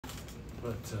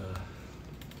But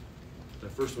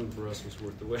that first one for us was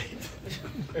worth the wait.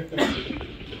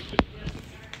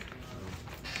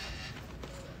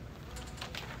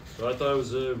 So I thought it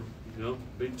was a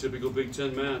typical Big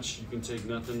Ten match. You can take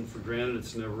nothing for granted.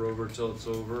 It's never over till it's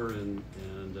over, and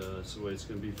it's the way it's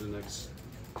going to be for the next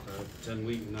 10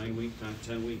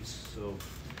 weeks. So,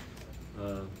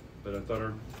 but I thought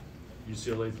our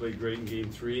UCLA played great in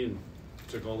Game 3 and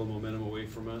took all the momentum away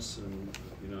from us, and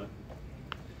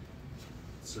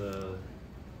it's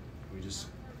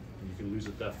you can lose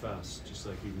it that fast, just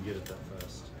like you can get it that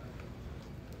fast.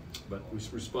 But we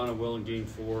responded well in Game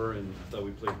 4, and I thought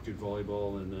we played good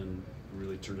volleyball, and then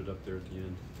really turned it up there at the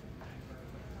end.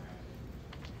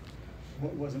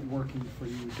 What wasn't working for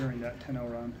you during that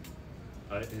 10-0 run?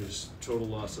 It was total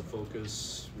loss of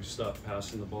focus. We stopped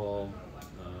passing the ball.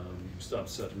 We stopped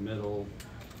setting middle.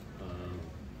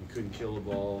 We couldn't kill the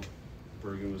ball.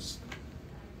 Bergen was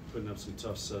putting up some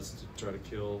tough sets to try to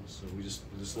kill, so we just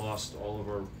lost all of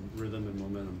our rhythm and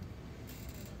momentum.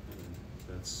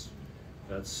 And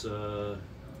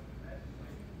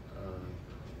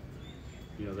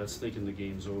that's thinking the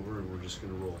game's over and we're just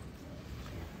going to roll.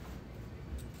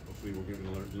 Hopefully we're going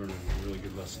to learn a really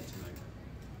good lesson tonight.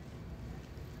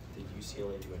 Did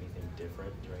UCLA do anything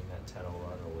different during that 10-0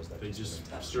 run, or was that they just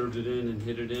served it in and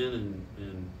hit it in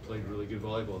and played really good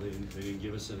volleyball? They didn't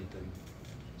give us anything.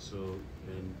 So,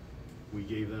 and we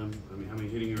gave them, I mean, how many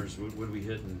hitting errors? What did we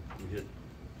hit? And we hit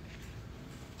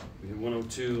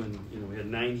 102, and we had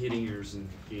 9 hitting errors in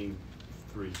Game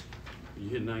 3. You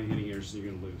hit 9 hitting errors, and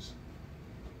you're going to lose.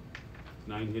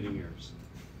 9 hitting errors.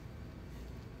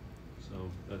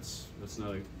 So that's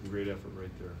not a great effort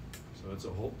right there. So that's a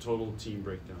whole total team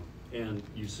breakdown. And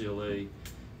UCLA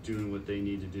doing what they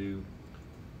need to do,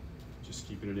 just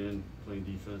keeping it in, playing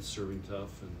defense, serving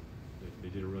tough, and they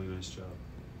did a really nice job.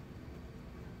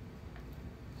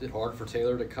 Is it hard for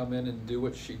Taylor to come in and do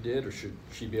what she did, or should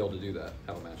she be able to do that,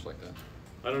 have a match like that?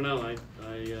 I don't know. I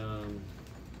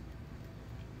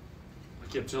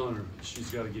kept telling her she's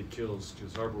got to get kills,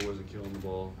 because Harper wasn't killing the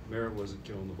ball, Merritt wasn't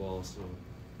killing the ball, so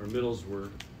our middles were,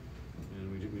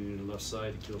 and we needed a left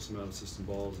side to kill some out-of-system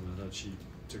balls, and I thought she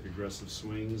took aggressive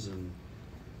swings and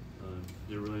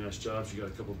did a really nice job. She got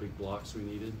a couple big blocks we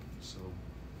needed, so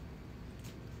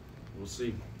we'll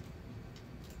see.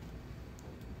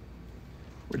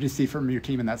 What did you see from your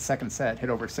team in that second set? Hit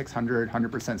over 600,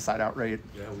 100% side-out rate.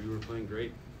 Yeah, we were playing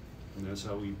great, and that's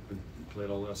how we played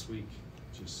all last week.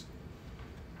 Just,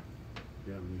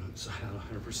 yeah, when you side out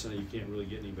 100%, you can't really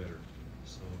get any better.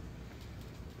 So,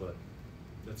 but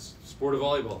that's sport of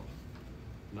volleyball.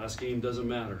 Last game doesn't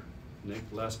matter.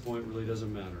 Last point really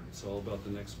doesn't matter. It's all about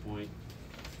the next point,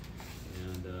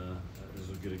 and that was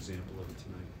a good example of it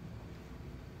tonight.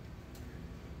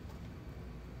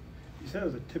 You said it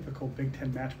was a typical Big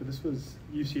Ten match, but this was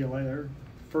UCLA, their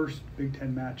first Big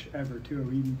Ten match ever, too.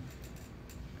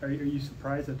 Are you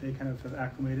surprised that they kind of have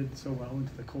acclimated so well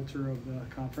into the culture of the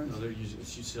conference? No,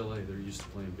 it's UCLA. They're used to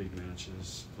playing big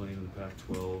matches, playing in the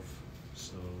Pac-12.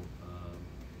 So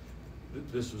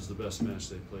this was the best match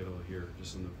they played all year,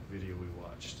 just in the video we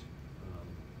watched.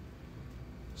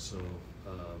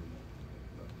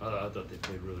 I thought they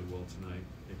played really well tonight.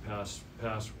 They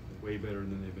passed way better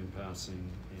than they've been passing,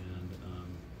 and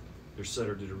their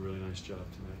setter did a really nice job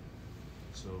tonight.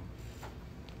 So,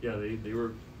 yeah,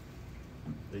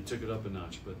 they took it up a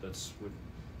notch, but that's what.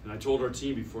 And I told our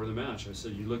team before the match, I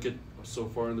said, you look at so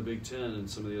far in the Big Ten and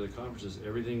some of the other conferences,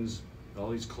 all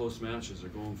these close matches are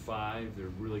going 5. They're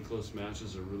really close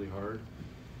matches. They're really hard,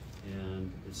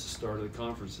 and it's the start of the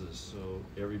conferences. So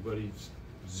everybody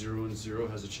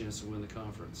 0-0 has a chance to win the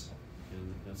conference,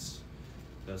 and that's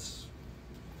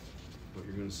what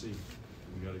you're going to see.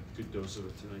 We got a good dose of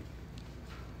it tonight.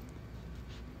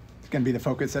 It's going to be the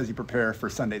focus as you prepare for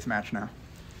Sunday's match now.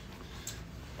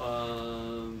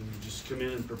 Just come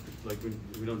in and like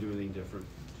we don't do anything different.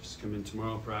 Just come in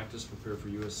tomorrow, practice, prepare for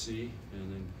USC,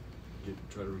 and then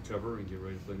try to recover and get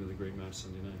ready to play another great match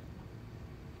Sunday night.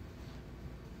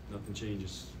 Nothing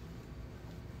changes.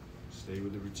 Stay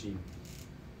with the routine.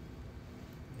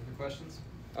 Any other questions?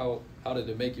 How did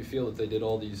it make you feel that they did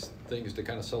all these things to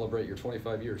kind of celebrate your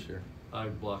 25 years here? I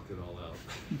blocked it all out.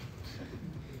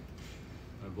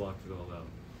 I blocked it all out.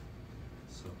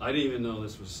 So I didn't even know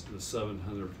this was the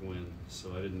 700th win,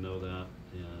 so I didn't know that.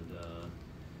 And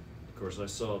of course, I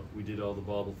saw we did all the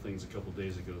bobble things a couple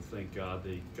days ago. Thank God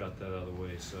they got that out of the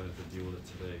way, so I have to deal with it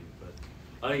today. But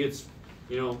I think it's,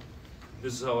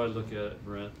 this is how I look at it,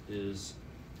 Brent, is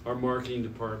our marketing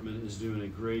department is doing a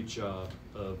great job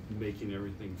of making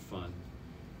everything fun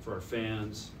for our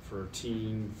fans, for our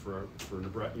team, for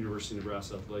University of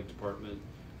Nebraska Athletic Department.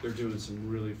 they're doing some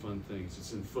really fun things.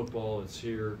 It's in football, it's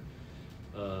here,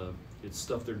 it's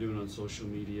stuff they're doing on social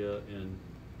media, and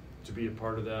to be a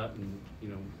part of that, and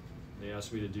they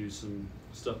asked me to do some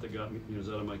stuff that got me, was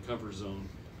out of my comfort zone.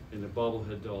 And the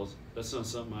bobblehead dolls, that's not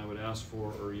something I would ask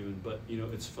for or even, but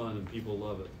it's fun and people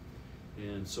love it.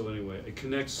 And so anyway, it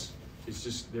connects, it's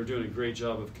just, they're doing a great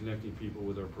job of connecting people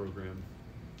with our program.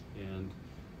 And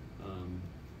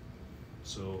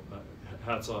so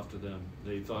hats off to them.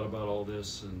 They thought about all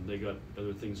this and they got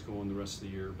other things going the rest of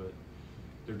the year, but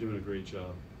they're doing a great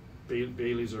job.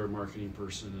 Bailey's our marketing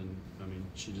person, and I mean,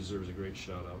 she deserves a great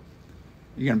shout out.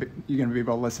 You gonna be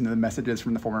able to listen to the messages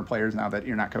from the former players now that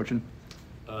you're not coaching?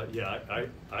 Yeah,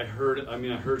 I heard. I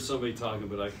mean, I heard somebody talking,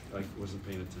 but I wasn't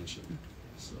paying attention.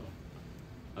 So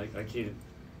I can't.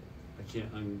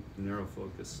 I'm narrow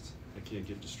focused. I can't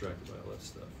get distracted by all that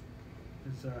stuff.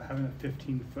 Is having a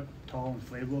 15-foot tall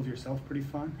inflatable of yourself pretty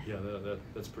fun? Yeah,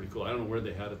 that's pretty cool. I don't know where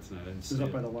they had it tonight. I didn't It see was up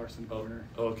it. by the Larson corner.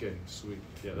 Oh, okay, sweet.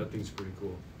 Yeah, that thing's pretty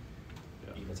cool.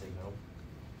 Yeah. You gonna take it home?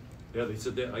 Yeah, they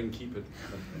said that I can keep it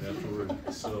afterward.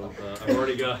 So I've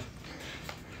already got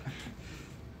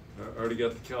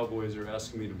the Cowboys are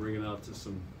asking me to bring it out to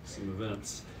some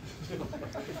events.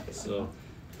 So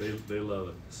they love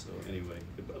it. So anyway,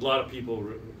 a lot of people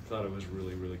thought it was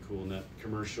really, really cool. And that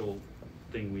commercial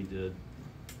thing we did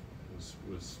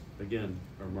was again,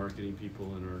 our marketing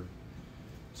people and our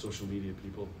social media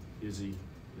people. Izzy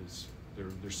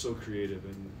they're so creative,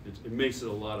 and it makes it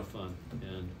a lot of fun.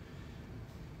 And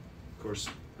of course,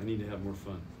 I need to have more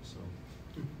fun. So.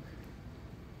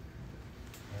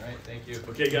 All right, thank you.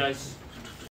 Okay, guys.